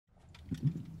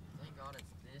Thank God it's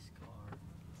this car.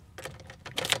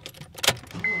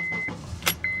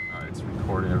 Alright, it's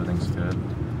recording, everything's good.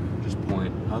 Just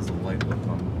point. How's the light look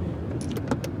on me?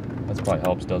 That probably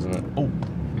helps, doesn't it? Oh,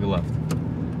 you left.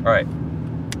 Alright,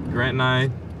 Grant and I,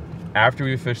 after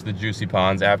we fished the juicy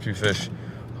ponds, after we fished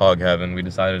Hog Heaven, we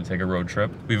decided to take a road trip.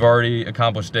 We've already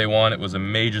accomplished day one. It was a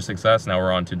major success. Now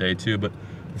we're on to day two, but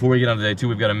before we get on to day two,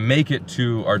 we've got to make it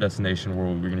to our destination where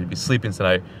we're gonna be sleeping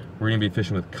tonight. We're gonna be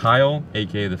fishing with Kyle,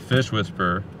 AKA the Fish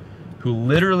Whisperer, who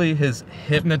literally has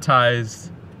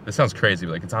hypnotized, this sounds crazy,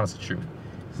 but like it's honestly true.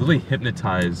 He's literally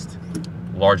hypnotized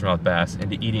largemouth bass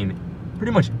into eating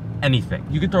pretty much anything.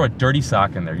 You could throw a dirty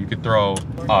sock in there. You could throw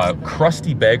a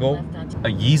crusty bagel, a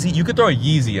Yeezy. You could throw a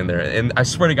Yeezy in there, and I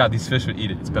swear to God, these fish would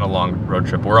eat it. It's been a long road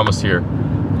trip. We're almost here.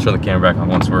 Turn the camera back on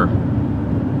once we're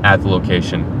at the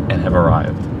location and have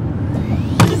arrived.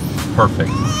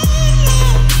 Perfect.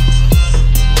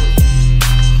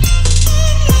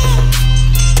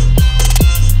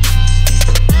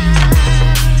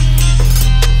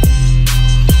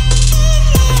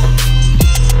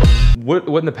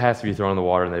 What in the past have you thrown in the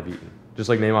water and they've eaten? Just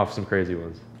like name off some crazy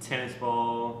ones. Tennis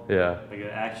ball. Yeah. Like an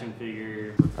action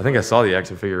figure. I think I saw the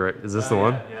action figure, right? Is this the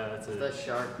one? Yeah, that's it. The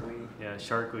shark week. Yeah,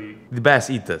 shark week. The bass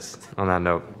eat this. On that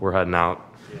note, we're heading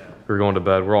out. Yeah. We're going to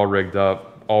bed. We're all rigged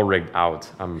up. All rigged out.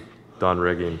 I'm done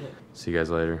rigging. See you guys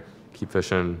later. Keep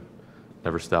fishing.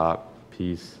 Never stop.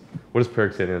 Peace. What does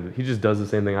Peric say? He just does the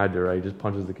same thing I do, right? He just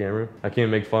punches the camera. I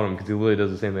can't make fun of him because he literally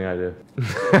does the same thing I do.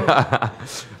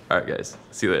 All right, guys.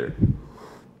 See you later.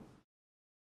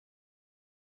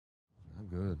 I'm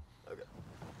good.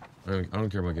 Okay. I don't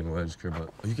care about getting wet. I just care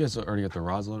about... Oh, you guys already got the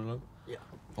rods loaded up? Yeah.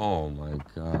 Oh my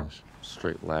gosh.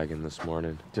 Straight lagging this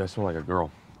morning. Dude, I smell like a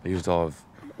girl. I used all of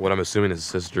what I'm assuming is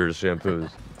sister's shampoos.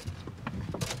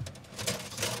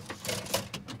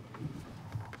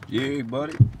 Yeah,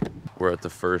 buddy. We're at the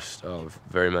first of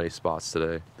very many spots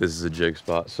today. This is a jig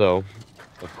spot, so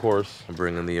of course I'm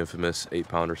bringing the infamous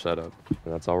 8-pounder setup,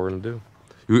 and that's all we're gonna do.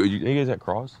 You guys at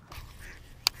cross?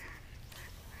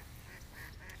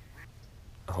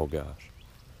 Oh gosh.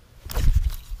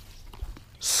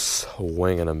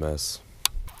 Swing and a miss.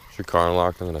 Is your car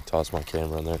unlocked? I'm gonna toss my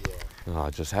camera in there. Oh,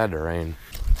 it just had to rain.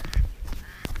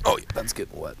 Oh yeah, that's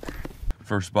getting wet.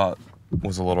 First spot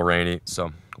was a little rainy,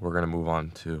 so we're gonna move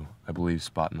on to, I believe,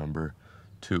 spot number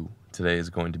 2. Today is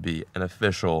going to be an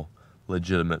official,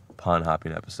 legitimate pond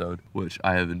hopping episode, which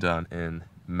I haven't done in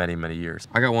many, many years.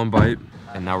 I got one bite,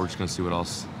 and now we're just gonna see what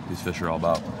else these fish are all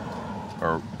about,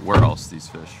 or where else these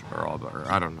fish are all about,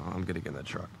 or I don't know. I'm gonna get in that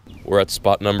truck. We're at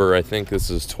spot number, I think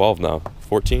this is 12 now,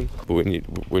 14, but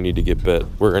we need to get bit.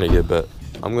 We're gonna get bit.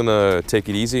 I'm gonna take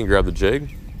it easy and grab the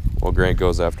jig while Grant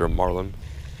goes after a marlin.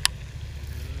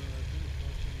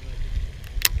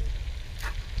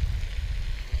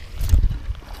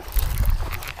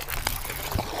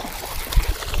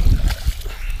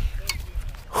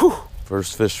 Whew.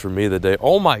 First fish for me of the day.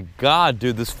 Oh my God,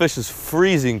 dude, this fish is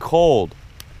freezing cold.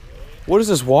 What is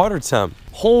this water temp?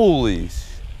 Holy,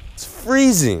 it's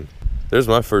freezing. There's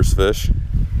my first fish.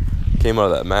 Came out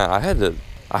of that mat. I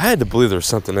had to believe there was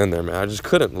something in there, man. I just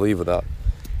couldn't leave without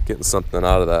getting something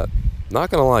out of that. Not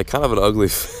gonna lie, kind of an ugly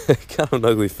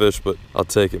fish, but I'll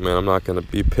take it, man. I'm not gonna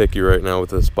be picky right now with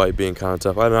this bite being kind of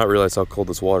tough. I did not realize how cold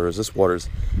this water is. This water's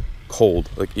cold,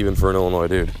 like even for an Illinois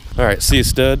dude. All right, see you,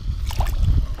 stud.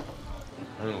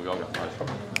 I think we all got fish.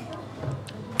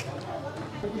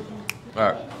 All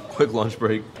right, quick lunch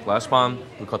break. Last pond,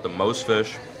 we caught the most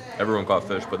fish. Everyone caught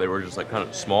fish, but they were just like kind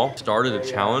of small. Started a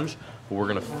challenge, but we're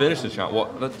gonna finish the challenge.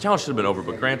 Well, the challenge should have been over,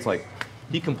 but Grant's like,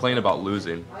 he complained about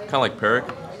losing. Kind of like Peric.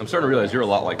 I'm starting to realize you're a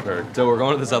lot like Peric. So we're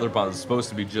going to this other pond. It's supposed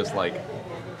to be just like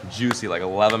juicy, like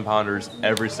 11-pounders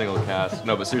every single cast.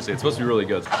 No, but seriously, it's supposed to be really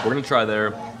good. We're gonna try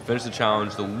there, finish the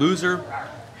challenge. The loser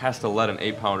has to let an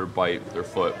 8-pounder bite their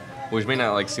foot, which may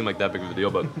not like seem like that big of a deal,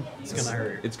 but It's gonna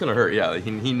hurt. It's gonna hurt, yeah.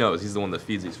 He knows. He's the one that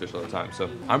feeds these fish all the time. So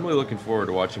I'm really looking forward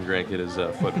to watching Grant get his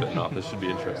foot bitten off. This should be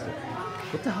interesting.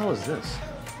 What the hell is this?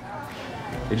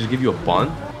 They just give you a bun?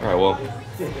 All right, well,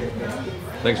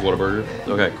 thanks, Whataburger.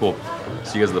 Okay, cool.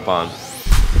 See you guys at the pond.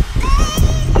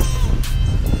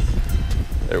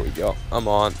 There we go. I'm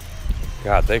on.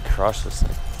 God, they crushed this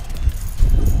thing.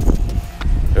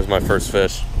 There's my first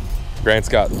fish. Grant's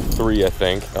got 3, I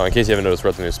think. Oh, in case you haven't noticed,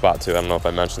 we're at the new spot too. I don't know if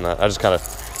I mentioned that. I just kind of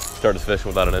started fishing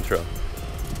without an intro.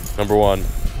 Number 1.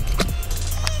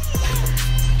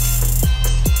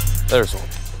 There's one.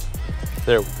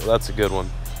 There we go. That's a good one.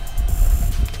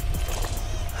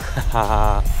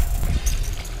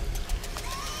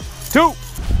 2.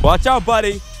 Watch out,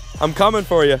 buddy. I'm coming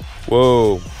for you.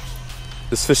 Whoa.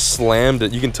 This fish slammed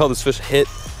it. You can tell this fish hit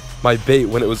my bait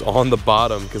when it was on the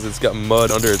bottom because it's got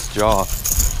mud under its jaw.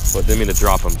 But didn't mean to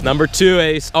drop him. Number 2,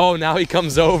 Ace. Oh, now he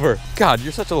comes over. God,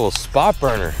 you're such a little spot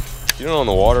burner. You don't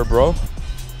know the water, bro.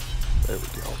 There we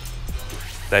go.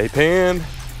 Stay pan.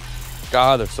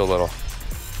 God, they're so little.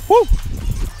 Woo!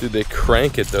 Dude, they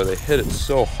crank it though. They hit it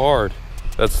so hard.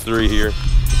 That's 3 here.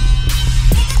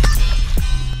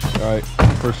 All right,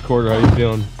 first quarter, how you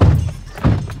feeling?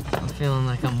 I'm feeling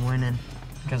like I'm winning,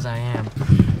 because I am.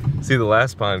 See, the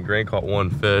last pond, Grant caught 1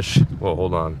 fish. Whoa,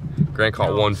 hold on. Grant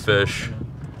caught 1 fish.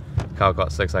 Kyle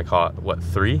caught 6, I caught, what,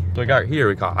 3? So I got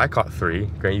here, I caught 3.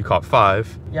 Grant, you caught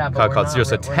 5. Yeah, but Kyle we're caught not, 0.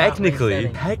 So we're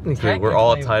technically, we're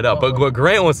all tied up. But what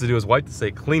Grant wants to do is wipe the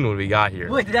stake clean when we got here.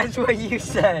 Wait, that's what you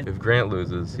said. If Grant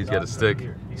loses, he's got to stick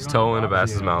his toe in a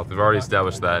bass's mouth. We've already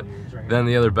established that. Then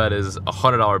the other bet is a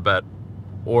 $100 bet,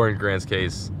 or in Grant's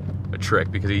case, a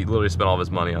trick, because he literally spent all of his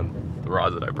money on the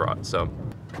rods that I brought. So,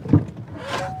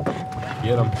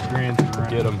 get him,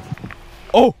 get him.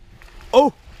 Oh,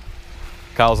 oh!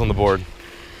 Kyle's on the board.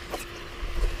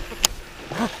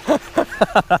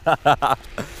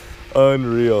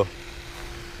 Unreal.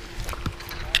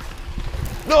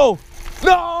 No!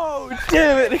 No!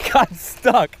 Damn it! It got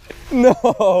stuck.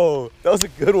 No! That was a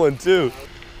good one too.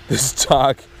 This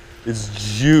dock is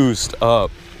juiced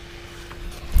up.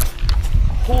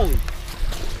 Holy!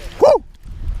 Woo!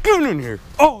 Get in here!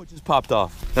 Oh, it just popped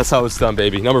off. That's how it's done,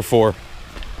 baby. Number 4.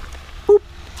 Boop.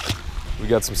 We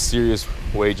got some serious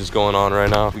wages going on right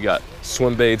now. We got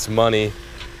swim baits, money,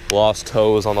 lost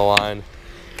toes on the line.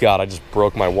 God, I just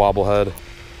broke my wobble head.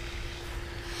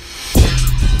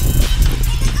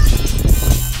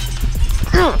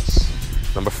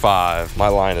 Yes! Number 5. My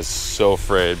line is so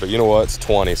frayed, but you know what? It's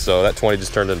 20, so that 20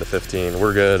 just turned into 15.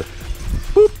 We're good.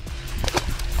 Boop.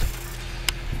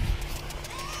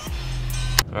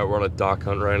 All right, we're on a dock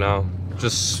hunt right now.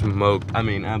 Just smoked, I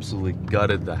mean, absolutely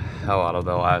gutted the hell out of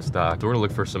the last dock. We're gonna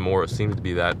look for some more. It seems to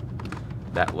be that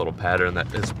little pattern that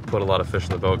has put a lot of fish in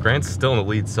the boat. Grant's still in the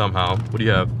lead somehow. What do you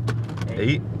have?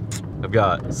 8? I've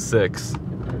got 6,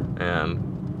 and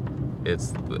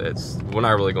we're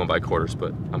not really going by quarters,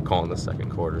 but I'm calling the second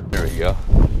quarter. There we go.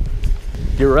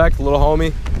 Get wrecked, little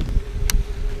homie.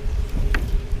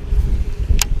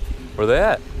 Where they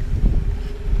at?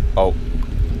 Oh.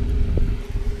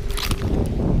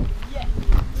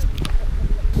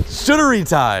 Should've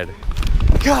retied.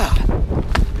 God,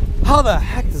 how the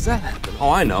heck does that happen? Oh,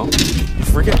 I know. You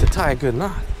forget to tie a good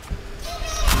knot.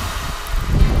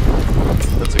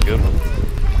 That's a good one.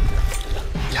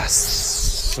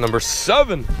 Yes, number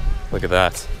 7. Look at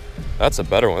that. That's a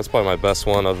better one. That's probably my best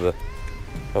one of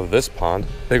this pond.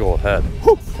 Big old head.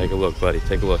 Whew. Take a look, buddy.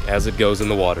 Take a look as it goes in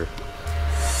the water.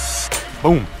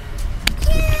 Boom.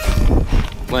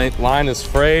 Line is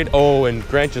frayed. Oh, and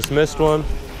Grant just missed one.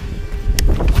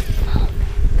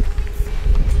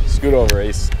 Scoot over,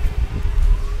 Ace.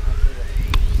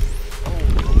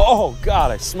 Oh God,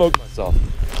 I smoked myself.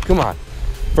 Come on.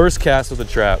 First cast with a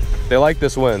trap. They like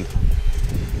this wind.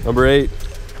 Number 8.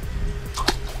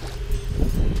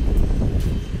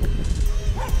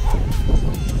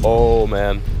 Oh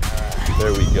man.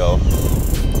 There we go.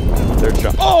 They're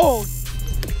trying. Oh!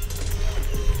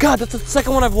 God, that's the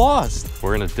second one I've lost.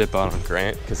 We're gonna dip out on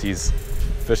Grant because he's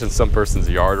fishing some person's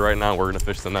yard right now. We're gonna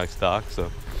fish the next dock, so.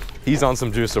 He's on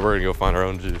some juice, so we're gonna go find our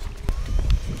own juice.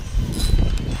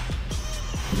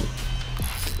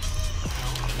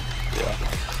 Yeah.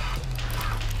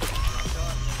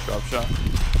 Drop shot.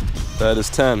 That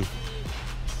is 10.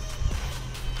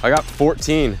 I got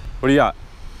 14. What do you got?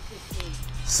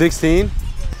 16?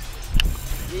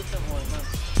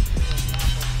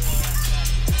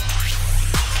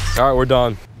 All right, we're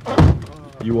done.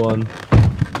 You won.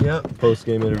 Yep.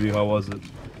 Post-game interview, how was it?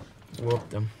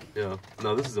 Whooped him. Yeah.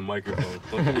 No, this is a microphone.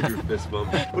 Don't give your fist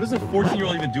bump. What does a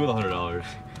 14-year-old even do with $100?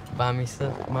 Buy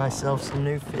myself some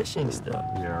new fishing stuff.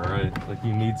 Yeah, right. Like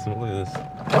you need some. Look at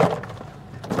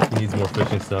this. He needs more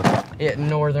fishing stuff. Yeah,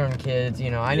 northern kids.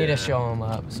 You know, I need Yeah. to show him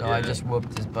up. So Yeah. I just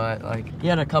whooped his butt. Like he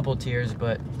had a couple tears,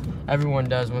 but everyone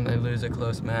does when they lose a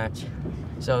close match.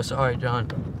 So sorry, John.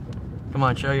 Come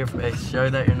on, show your face. Show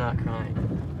that you're not crying.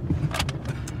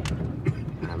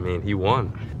 I mean, he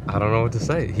won. I don't know what to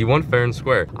say. He won fair and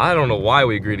square. I don't know why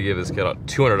we agreed to give this kid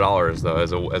 $200 though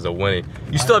as a winning.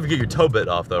 You still have to get your toe bit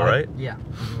off though, right? Yeah.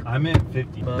 I'm at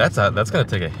 50. That's gonna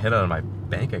take a hit out of my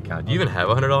bank account. Do you even have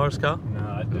 $100, Kyle? No,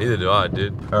 I don't. Neither do I,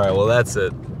 dude. All right, well that's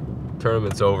it.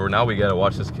 Tournament's over. Now we gotta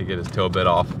watch this kid get his toe bit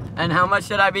off. And how much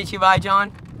did I beat you by,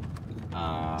 John?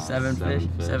 7 fish.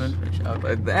 7 fish.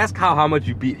 Okay. Ask Kyle how much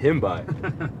you beat him by.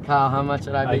 Kyle, how much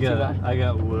did I beat you by? I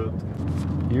got whooped.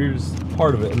 Here's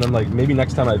part of it, and then like maybe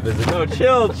next time I visit. No,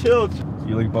 chill.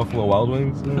 You like Buffalo Wild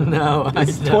Wings? No,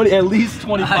 It's I don't. at least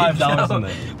 $25 I in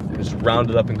there. Just round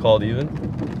it up and call it even.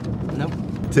 Nope.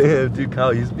 Damn, dude,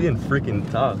 Kyle, he's being freaking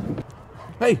tough.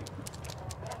 Hey.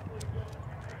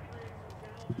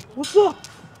 What's up?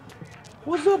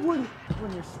 What's up when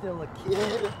You're still a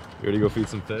kid. You ready to go feed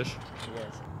some fish?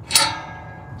 Yes.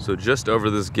 So just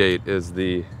over this gate is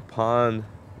the pond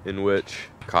in which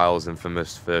Kyle's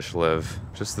infamous fish live.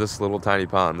 Just this little tiny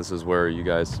pond. This is where you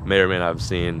guys may or may not have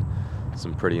seen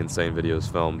some pretty insane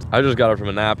videos filmed. I just got up from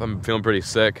a nap. I'm feeling pretty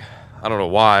sick. I don't know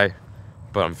why,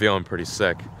 but I'm feeling pretty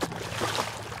sick.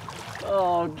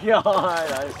 Oh God,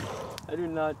 I do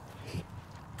not.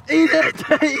 Eat it!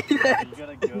 Eat it! You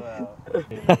gotta go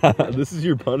out. This is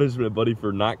your punishment, buddy,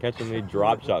 for not catching any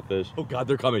drop shot fish. Oh God,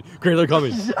 they're coming. Grant, they're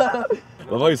coming. I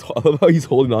love how he's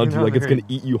holding on to you like it's gonna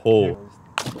eat you whole.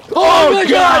 Oh my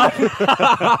God!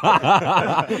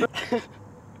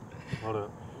 Hold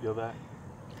up. Go back.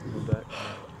 Go back.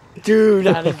 Dude,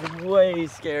 that is way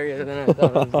scarier than I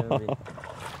thought it was gonna be.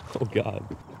 Oh God.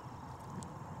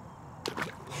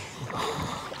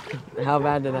 How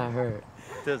bad did that hurt?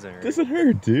 Doesn't hurt. Doesn't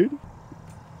hurt, dude.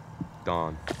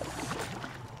 Dawn.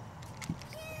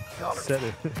 Set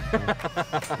it.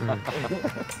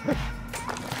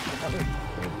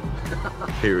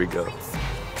 Here we go.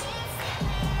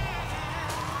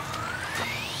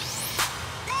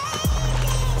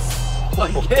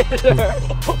 Like, get her.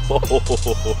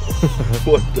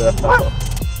 What the hell?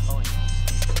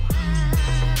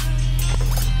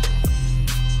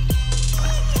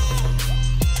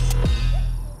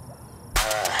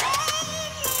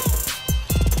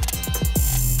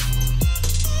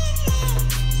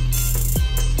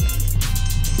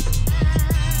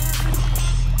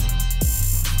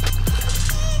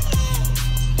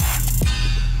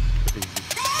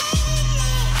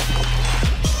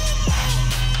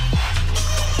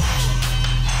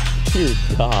 Dear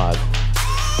God.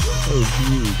 Oh,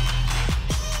 huge.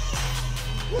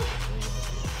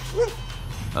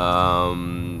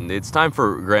 It's time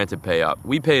for Grant to pay up.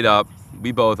 We paid up.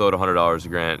 We both owed $100 to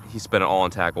Grant. He spent it all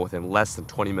on tackle within less than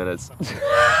 20 minutes.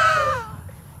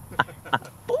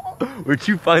 Where'd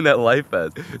you find that life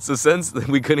vest? So since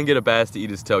we couldn't get a bass to eat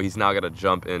his toe, he's now got to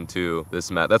jump into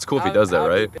this mat. That's cool if he does that,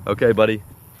 right? Okay, buddy.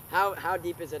 How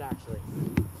deep is it actually?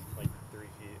 Like 3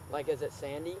 feet. Like, is it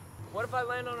sandy? What if I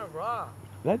land on a rock?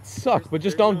 That sucks, but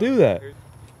just don't do that.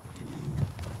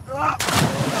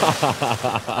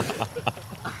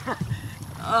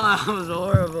 Oh, that was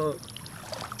horrible.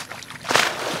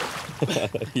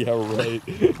 Yeah, right.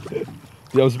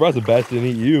 Yeah, I'm surprised the bass didn't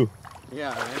eat you.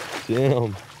 Yeah, right?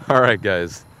 Damn. All right,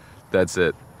 guys. That's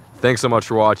it. Thanks so much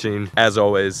for watching. As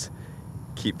always,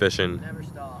 keep fishing. Never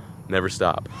stop. Never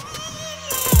stop.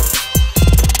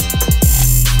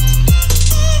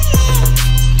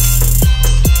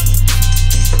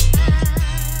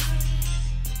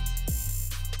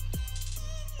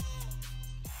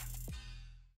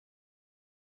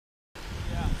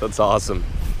 That's awesome.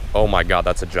 Oh my God,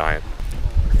 that's a giant.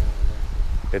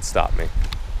 It stopped me.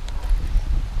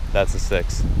 That's a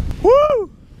 6. Woo!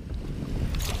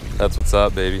 That's what's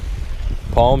up, baby.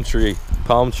 Palm tree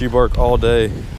bark all day.